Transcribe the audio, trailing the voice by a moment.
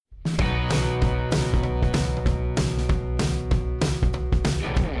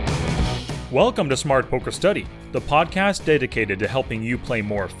Welcome to Smart Poker Study, the podcast dedicated to helping you play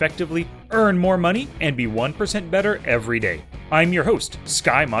more effectively, earn more money, and be 1% better every day. I'm your host,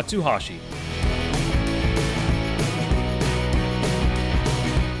 Sky Matsuhashi.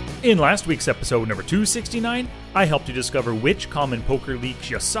 In last week's episode number 269, I helped you discover which common poker leaks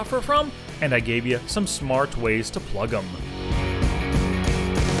you suffer from, and I gave you some smart ways to plug them.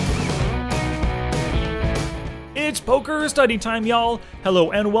 It's poker study time, y'all!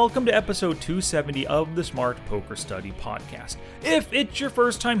 Hello, and welcome to episode 270 of the Smart Poker Study podcast. If it's your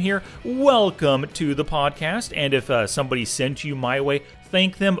first time here, welcome to the podcast, and if somebody sent you my way,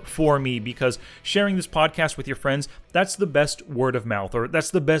 thank them for me, because sharing this podcast with your friends, that's the best word of mouth, or that's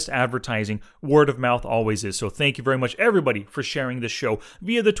the best advertising. Word of mouth always is. So thank you very much, everybody, for sharing this show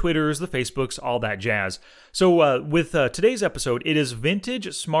via the Twitters, the Facebooks, all that jazz. So with today's episode, it is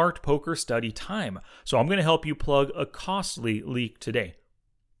vintage Smart Poker Study time. So I'm going to help you plug a costly leak today.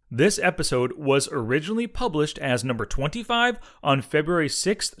 This episode was originally published as number 25 on February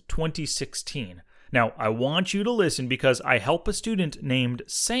 6th, 2016. Now, I want you to listen because I help a student named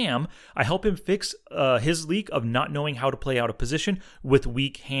Sam. I help him fix his leak of not knowing how to play out of position with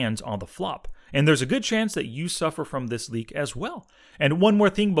weak hands on the flop. And there's a good chance that you suffer from this leak as well. And one more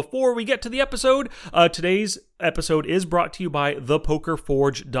thing before we get to the episode. Today's episode is brought to you by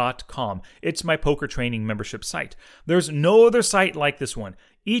thepokerforge.com. It's my poker training membership site. There's no other site like this one.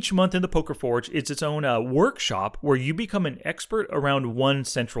 Each month in the Poker Forge, it's its own workshop where you become an expert around one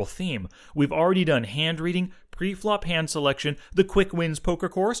central theme. We've already done hand reading, pre-flop hand selection, the quick wins poker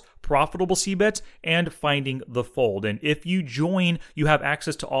course, profitable c-bets, and finding the fold. And if you join, you have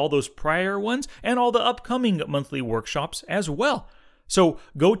access to all those prior ones and all the upcoming monthly workshops as well. So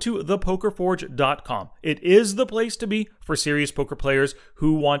go to thepokerforge.com. It is the place to be for serious poker players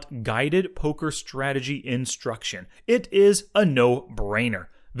who want guided poker strategy instruction. It is a no-brainer.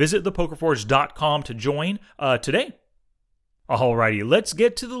 Visit thepokerforge.com to join today. Alrighty, let's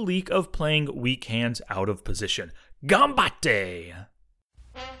get to the leak of playing weak hands out of position. Gambate!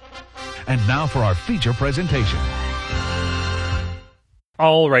 And now for our feature presentation.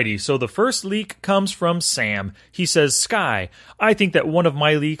 Alrighty, so the first leak comes from Sam. He says, Sky, I think that one of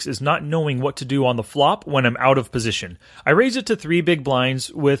my leaks is not knowing what to do on the flop when I'm out of position. I raise it to 3 big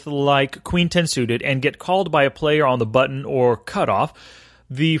blinds with like Queen 10 suited and get called by a player on the button or cutoff.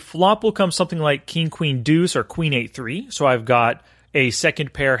 The flop will come something like King Queen Deuce or Queen 8-3, so I've got a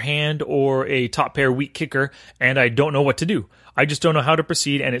second pair hand or a top pair weak kicker, and I don't know what to do. I just don't know how to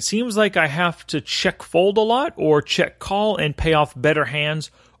proceed, and it seems like I have to check fold a lot or check call and pay off better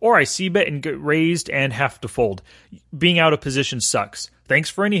hands, or I c-bet and get raised and have to fold. Being out of position sucks. Thanks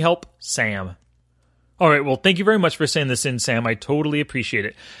for any help, Sam. All right, well, thank you very much for sending this in, Sam. I totally appreciate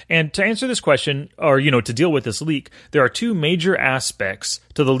it. And to answer this question, or, to deal with this leak, there are 2 major aspects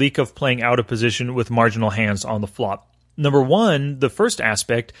to the leak of playing out of position with marginal hands on the flop. Number 1, the first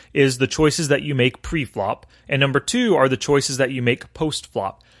aspect is the choices that you make pre-flop, and number 2 are the choices that you make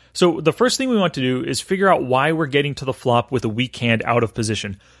post-flop. So the first thing we want to do is figure out why we're getting to the flop with a weak hand out of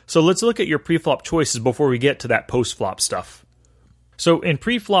position. So let's look at your pre-flop choices before we get to that post-flop stuff. So in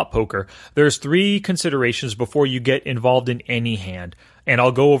pre-flop poker, there's 3 considerations before you get involved in any hand. And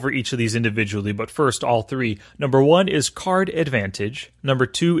I'll go over each of these individually, but first, all 3. Number 1 is card advantage, number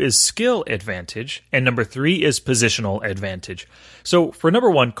 2 is skill advantage, and number 3 is positional advantage. So for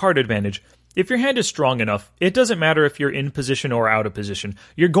number 1, card advantage, if your hand is strong enough, it doesn't matter if you're in position or out of position.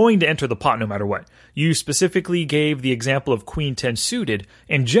 You're going to enter the pot no matter what. You specifically gave the example of Queen 10 suited,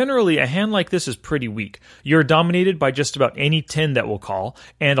 and generally a hand like this is pretty weak. You're dominated by just about any 10 that will call,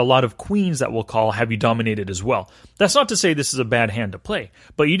 and a lot of queens that will call have you dominated as well. That's not to say this is a bad hand to play,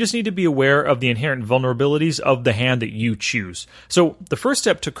 but you just need to be aware of the inherent vulnerabilities of the hand that you choose. So the first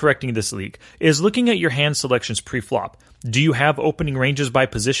step to correcting this leak is looking at your hand selections pre-flop. Do you have opening ranges by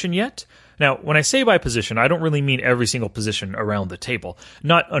position yet? Now, when I say by position, I don't really mean every single position around the table.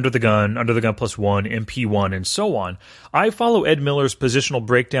 Not under the gun +1, MP1, and so on. I follow Ed Miller's positional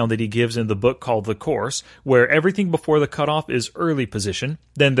breakdown that he gives in the book called The Course, where everything before the cutoff is early position,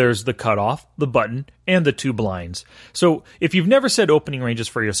 then there's the cutoff, the button, and the 2 blinds. So if you've never set opening ranges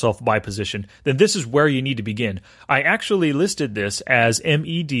for yourself by position, then this is where you need to begin. I actually listed this as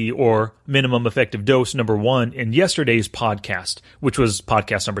MED, or minimum effective dose, number 1 in yesterday's podcast, which was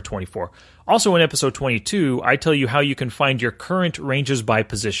podcast number 24. Also in episode 22, I tell you how you can find your current ranges by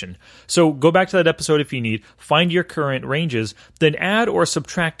position. So go back to that episode if you need, find your current ranges, then add or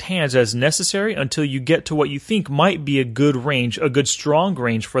subtract hands as necessary until you get to what you think might be a good range, a good strong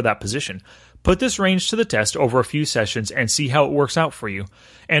range for that position. Put this range to the test over a few sessions and see how it works out for you.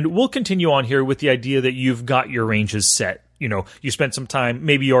 And we'll continue on here with the idea that you've got your ranges set. you spent some time,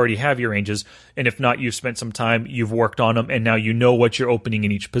 maybe you already have your ranges, and if not, you've spent some time, you've worked on them, and now you know what you're opening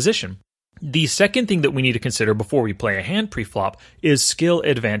in each position. The second thing that we need to consider before we play a hand pre-flop is skill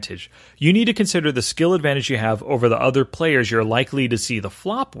advantage. You need to consider the skill advantage you have over the other players you're likely to see the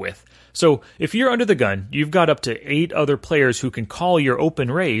flop with. So if you're under the gun, you've got up to 8 other players who can call your open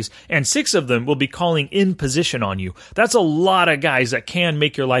raise, and 6 of them will be calling in position on you. That's a lot of guys that can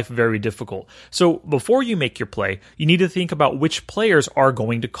make your life very difficult. So before you make your play, you need to think about which players are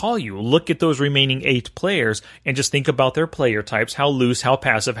going to call you. Look at those remaining 8 players and just think about their player types, how loose, how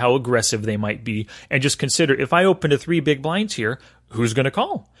passive, how aggressive they might be, and just consider, if I open to 3 big blinds here, who's going to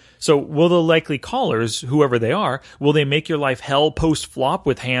call? So will the likely callers, whoever they are, will they make your life hell post-flop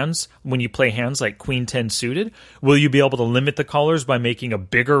with hands when you play hands like Queen 10 suited? Will you be able to limit the callers by making a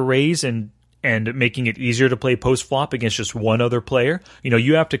bigger raise and making it easier to play post-flop against just one other player?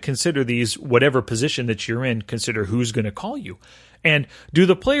 You have to consider these, whatever position that you're in, consider who's going to call you. And do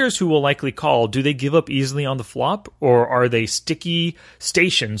the players who will likely call, do they give up easily on the flop, or are they sticky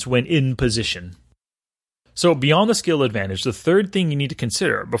stations when in position? So beyond the skill advantage, the third thing you need to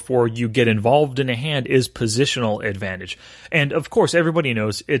consider before you get involved in a hand is positional advantage. And of course, everybody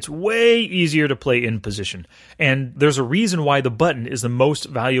knows it's way easier to play in position. And there's a reason why the button is the most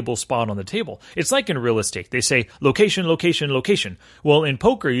valuable spot on the table. It's like in real estate. They say location, location, location. Well, in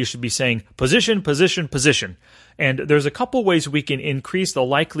poker, you should be saying position, position, position. And there's a couple ways we can increase the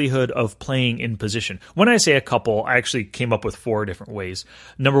likelihood of playing in position. When I say a couple, I actually came up with 4 different ways.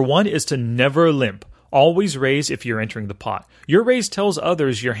 Number 1 is to never limp. Always raise if you're entering the pot. Your raise tells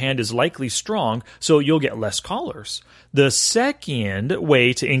others your hand is likely strong, so you'll get less callers. The second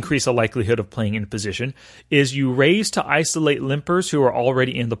way to increase the likelihood of playing in position is you raise to isolate limpers who are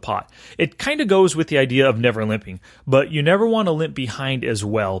already in the pot. It kind of goes with the idea of never limping, but you never want to limp behind as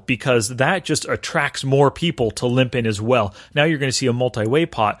well, because that just attracts more people to limp in as well. Now you're going to see a multi-way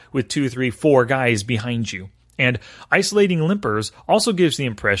pot with 2, 3, 4 guys behind you. And isolating limpers also gives the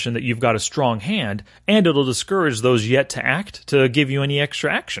impression that you've got a strong hand, and it'll discourage those yet to act to give you any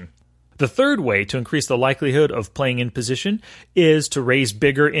extra action. The third way to increase the likelihood of playing in position is to raise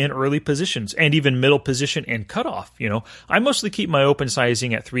bigger in early positions and even middle position and cutoff. I mostly keep my open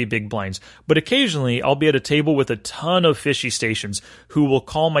sizing at 3 big blinds, but occasionally I'll be at a table with a ton of fishy stations who will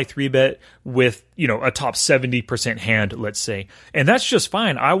call my 3-bet with, a top 70% hand, let's say. And that's just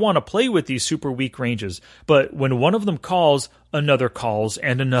fine. I want to play with these super weak ranges. But when one of them calls, another calls,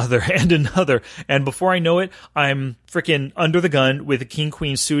 and another, and another. And before I know it, I'm freaking under the gun with a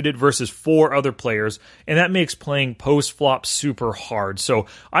king-queen suited versus 4 other players. And that makes playing post-flop super hard. So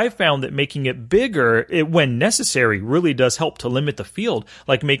I found that making it bigger, when necessary, really does help to limit the field.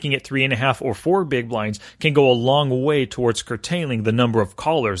 Like making it 3.5 or 4 big blinds can go a long way towards curtailing the number of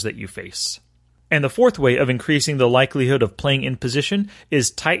callers that you face. And the fourth way of increasing the likelihood of playing in position is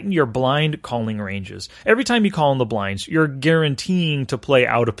tighten your blind calling ranges. Every time you call in the blinds, you're guaranteeing to play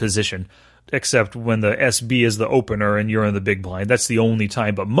out of position, except when the SB is the opener and you're in the big blind. That's the only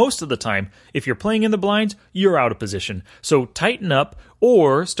time. But most of the time, if you're playing in the blinds, you're out of position. So tighten up,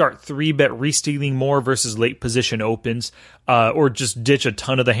 or start 3-bet restealing more versus late position opens, or just ditch a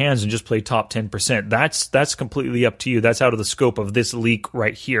ton of the hands and just play top 10%. That's completely up to you. That's out of the scope of this leak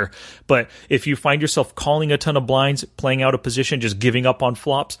right here. But if you find yourself calling a ton of blinds, playing out of position, just giving up on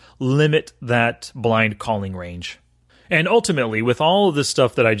flops, limit that blind calling range. And ultimately, with all of this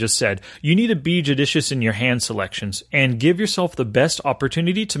stuff that I just said, you need to be judicious in your hand selections and give yourself the best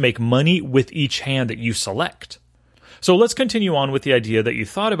opportunity to make money with each hand that you select. So let's continue on with the idea that you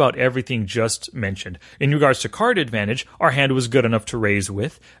thought about everything just mentioned. In regards to card advantage, our hand was good enough to raise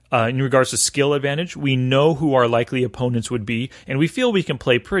with. In regards to skill advantage, we know who our likely opponents would be, and we feel we can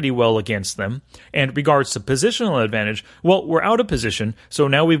play pretty well against them. And in regards to positional advantage, well, we're out of position, so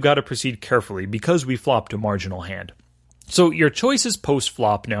now we've got to proceed carefully because we flopped a marginal hand. So your choices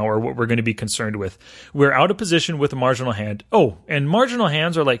post-flop now are what we're going to be concerned with. We're out of position with a marginal hand. Oh, and marginal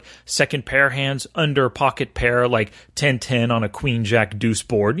hands are like second pair hands, under pocket pair, like 10-10 on a queen-jack deuce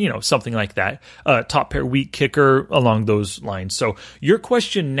board, something like that. Top pair weak kicker, along those lines. So your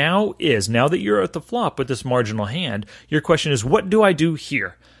question now that you're at the flop with this marginal hand, your question is, what do I do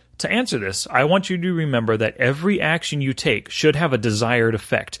here? To answer this, I want you to remember that every action you take should have a desired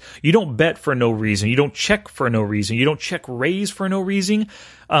effect. You don't bet for no reason. You don't check for no reason. You don't check raise for no reason.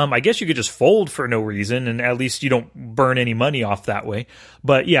 I guess you could just fold for no reason, and at least you don't burn any money off that way.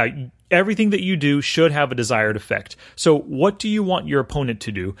 But yeah, everything that you do should have a desired effect. So what do you want your opponent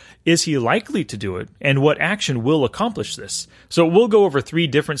to do? Is he likely to do it? And what action will accomplish this? So we'll go over 3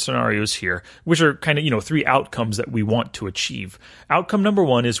 different scenarios here, which are kind of, 3 outcomes that we want to achieve. Outcome number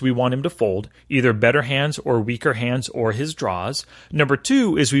 1 is we want him to fold, either better hands or weaker hands or his draws. Number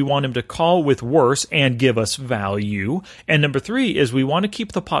 2 is we want him to call with worse and give us value. And number 3 is we want to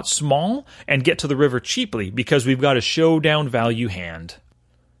keep the pot small and get to the river cheaply because we've got a showdown value hand.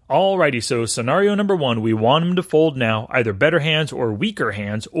 Alrighty, so scenario number 1, we want him to fold now, either better hands or weaker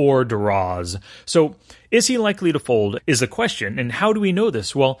hands or draws. So, is he likely to fold is the question, and how do we know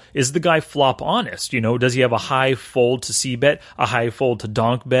this? Well, is the guy flop honest? Does he have a high fold to c-bet, a high fold to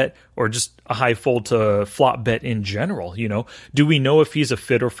donk bet, or just a high fold to flop bet in general? Do we know if he's a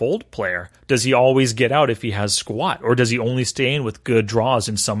fit or fold player? Does he always get out if he has squat, or does he only stay in with good draws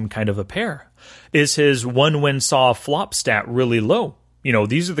in some kind of a pair? Is his one-win saw flop stat really low?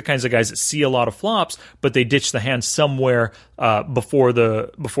 These are the kinds of guys that see a lot of flops, but they ditch the hand somewhere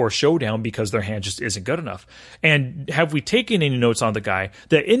before showdown because their hand just isn't good enough. And have we taken any notes on the guy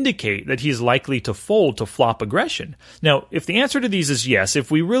that indicate that he's likely to fold to flop aggression? Now, if the answer to these is yes, if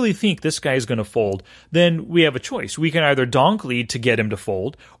we really think this guy is going to fold, then we have a choice. We can either donk lead to get him to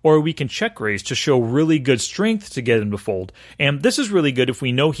fold, or we can check raise to show really good strength to get him to fold. And this is really good if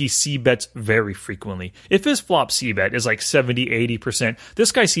we know he c-bets very frequently. If his flop c-bet is like 70-80%,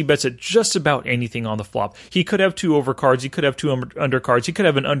 this guy c-bets at just about anything on the flop. He could have 2 overcards, he could have 2 undercards, he could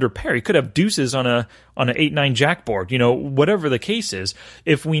have an underpair, he could have deuces on an 8-9 jack board, whatever the case is.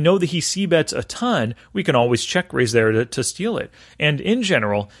 If we know that he c-bets a ton, we can always check raise there to steal it. And in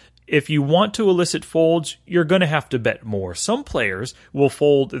general, if you want to elicit folds, you're going to have to bet more. Some players will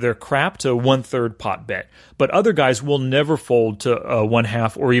fold their crap to 1/3 pot bet, but other guys will never fold to a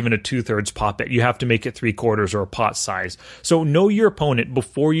 1/2 or even a 2/3 pot bet. You have to make it 3/4 or a pot size. So know your opponent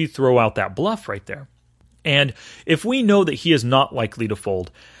before you throw out that bluff right there. And if we know that he is not likely to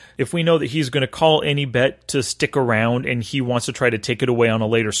fold, if we know that he's going to call any bet to stick around and he wants to try to take it away on a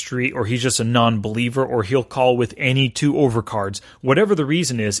later street, or he's just a non-believer, or he'll call with any 2 overcards, whatever the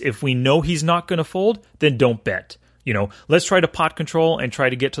reason is, if we know he's not going to fold, then don't bet. Let's try to pot control and try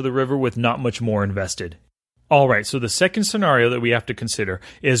to get to the river with not much more invested. Alright, so the second scenario that we have to consider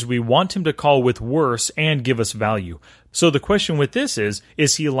is we want him to call with worse and give us value. So the question with this is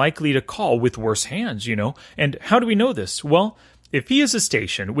he likely to call with worse hands, And how do we know this? Well, if he is a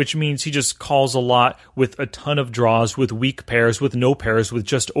station, which means he just calls a lot with a ton of draws, with weak pairs, with no pairs, with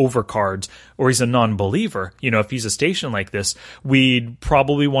just overcards, or he's a non-believer, if he's a station like this, we'd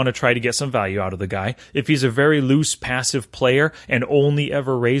probably want to try to get some value out of the guy. If he's a very loose, passive player and only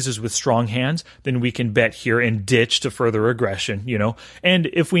ever raises with strong hands, then we can bet here and ditch to further aggression, And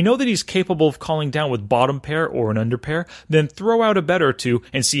if we know that he's capable of calling down with bottom pair or an underpair, then throw out a bet or 2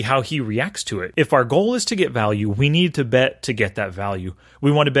 and see how he reacts to it. If our goal is to get value, we need to bet to get that value.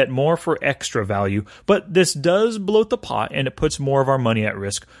 We want to bet more for extra value, but this does bloat the pot and it puts more of our money at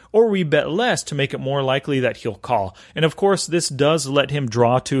risk, or we bet less to make it more likely that he'll call. And of course, this does let him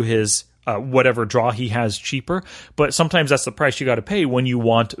draw to his whatever draw he has cheaper, but sometimes that's the price you got to pay when you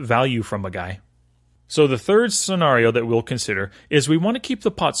want value from a guy. So the third scenario that we'll consider is we want to keep the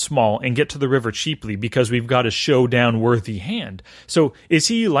pot small and get to the river cheaply because we've got a showdown-worthy hand. So is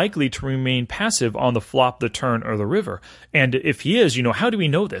he likely to remain passive on the flop, the turn, or the river? And if he is, how do we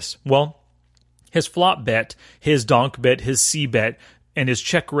know this? Well, his flop bet, his donk bet, his c-bet, and his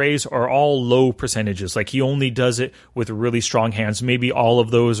check raise are all low percentages. Like he only does it with really strong hands. Maybe all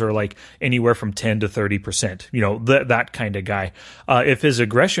of those are like anywhere from 10 to 30%. That kind of guy. If his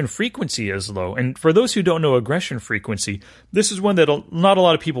aggression frequency is low, and for those who don't know aggression frequency, this is one that not a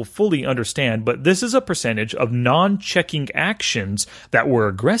lot of people fully understand, but this is a percentage of non-checking actions that were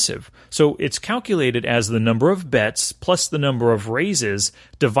aggressive. So it's calculated as the number of bets plus the number of raises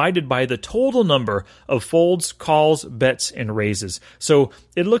divided by the total number of folds, calls, bets, and raises. So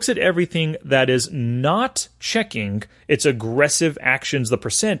it looks at everything that is not checking its aggressive actions, the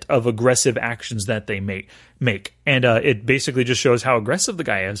percent of aggressive actions that they make. And it basically just shows how aggressive the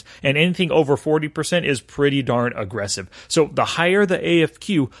guy is. And anything over 40% is pretty darn aggressive. So the higher the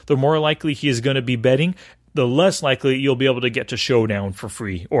AFQ, the more likely he is going to be betting, the less likely you'll be able to get to showdown for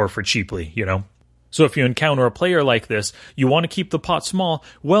free or for cheaply, So if you encounter a player like this, you want to keep the pot small,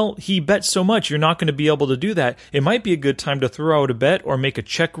 well, he bets so much you're not going to be able to do that. It might be a good time to throw out a bet or make a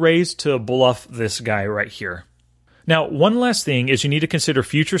check raise to bluff this guy right here. Now, one last thing is you need to consider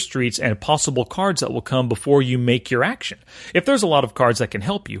future streets and possible cards that will come before you make your action. If there's a lot of cards that can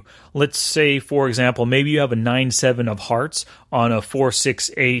help you, let's say, for example, maybe you have a 9-7 of hearts on a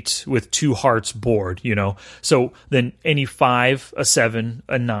 4-6-8 with 2 hearts board, So then any 5, a 7,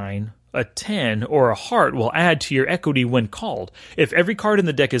 a 9, a 10, or a heart will add to your equity when called. If every card in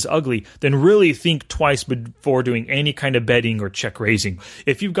the deck is ugly, then really think twice before doing any kind of betting or check raising.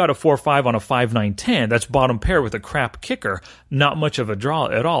 If you've got a 4-5 on a 5-9-10, that's bottom pair with a crap kicker, not much of a draw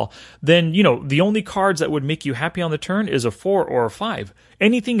at all, then, the only cards that would make you happy on the turn is a 4 or a 5.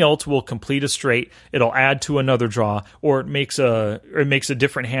 Anything else will complete a straight, it'll add to another draw, or it makes a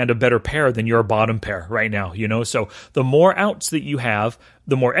different hand a better pair than your bottom pair right now, So the more outs that you have,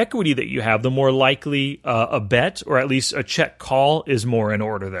 the more equity that you have, the more likely a bet or at least a check call is more in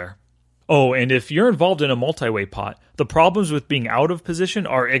order there. Oh, and if you're involved in a multi-way pot, the problems with being out of position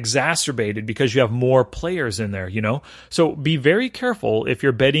are exacerbated because you have more players in there, So be very careful if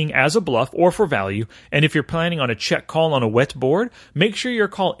you're betting as a bluff or for value, and if you're planning on a check call on a wet board, make sure your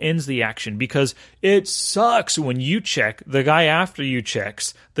call ends the action because it sucks when you check, the guy after you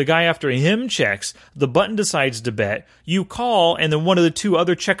checks, the guy after him checks, the button decides to bet, you call, and then one of the 2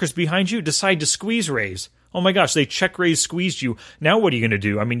 other checkers behind you decide to squeeze raise. Oh my gosh, they check raise squeezed you. Now what are you going to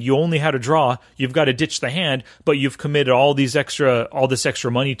do? I mean, you only had a draw. You've got to ditch the hand, but you've committed all this extra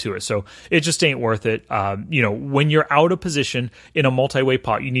money to it. So it just ain't worth it. When you're out of position in a multi-way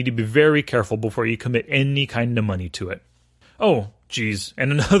pot, you need to be very careful before you commit any kind of money to it. Oh, geez.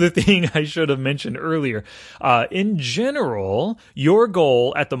 And another thing I should have mentioned earlier. In general, your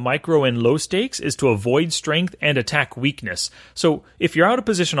goal at the micro and low stakes is to avoid strength and attack weakness. So if you're out of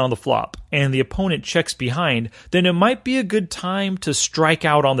position on the flop and the opponent checks behind, then it might be a good time to strike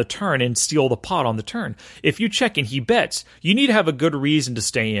out on the turn and steal the pot on the turn. If you check and he bets, you need to have a good reason to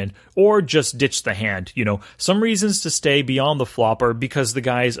stay in or just ditch the hand. Some reasons to stay beyond the flop are because the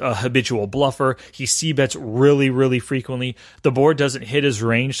guy's a habitual bluffer. He c-bets really, really frequently. The board doesn't hit his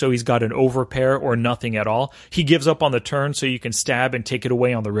range, so he's got an overpair or nothing at all. He gives up on the turn so you can stab and take it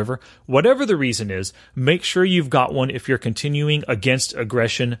away on the river. Whatever the reason is, make sure you've got one if you're continuing against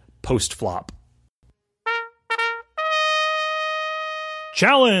aggression post-flop.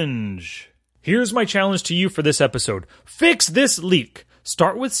 Challenge! Here's my challenge to you for this episode. Fix this leak!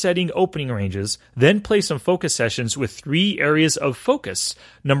 Start with setting opening ranges, then play some focus sessions with 3 areas of focus.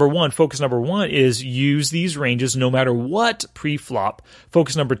 Focus number 1 is use these ranges no matter what pre-flop.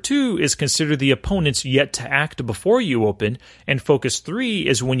 Focus number 2 is consider the opponents yet to act before you open. And focus 3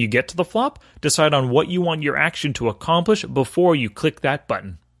 is when you get to the flop, decide on what you want your action to accomplish before you click that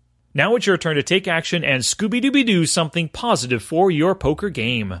button. Now it's your turn to take action and Scooby-Dooby-Doo something positive for your poker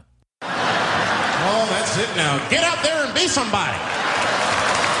game. Oh, that's it now. Get out there and be somebody.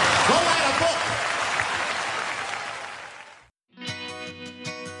 Go write a book.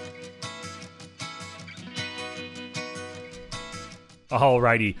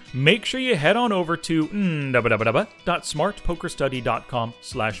 Alrighty, make sure you head on over to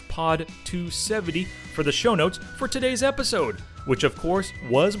www.smartpokerstudy.com/pod270 for the show notes for today's episode, which of course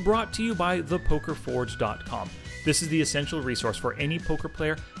was brought to you by thepokerforge.com. This is the essential resource for any poker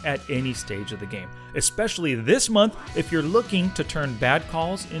player at any stage of the game, especially this month if you're looking to turn bad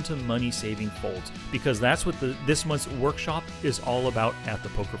calls into money-saving folds, because that's what this month's workshop is all about at the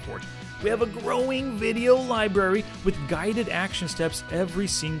Poker Forge. We have a growing video library with guided action steps every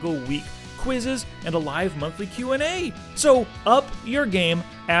single week, quizzes, and a live monthly Q&A. So up your game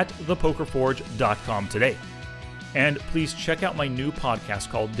at thepokerforge.com today. And please check out my new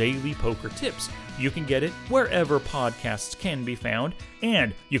podcast called Daily Poker Tips. You can get it wherever podcasts can be found.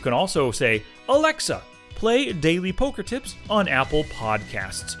 And you can also say, Alexa, play Daily Poker Tips on Apple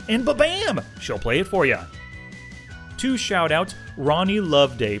Podcasts. And ba-bam! She'll play it for you. 2 shout-outs. Ronnie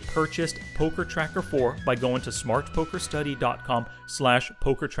Loveday purchased Poker Tracker 4 by going to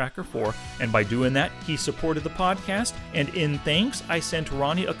smartpokerstudy.com/PokerTracker4. And by doing that, he supported the podcast. And in thanks, I sent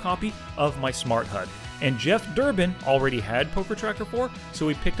Ronnie a copy of my Smart HUD. And Jeff Durbin already had Poker Tracker 4, so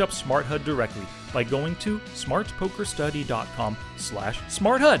he picked up Smart HUD directly by going to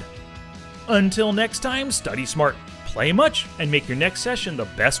smartpokerstudy.com/SmartHUD. Until next time, study smart, play much, and make your next session the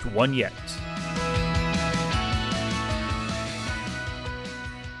best one yet.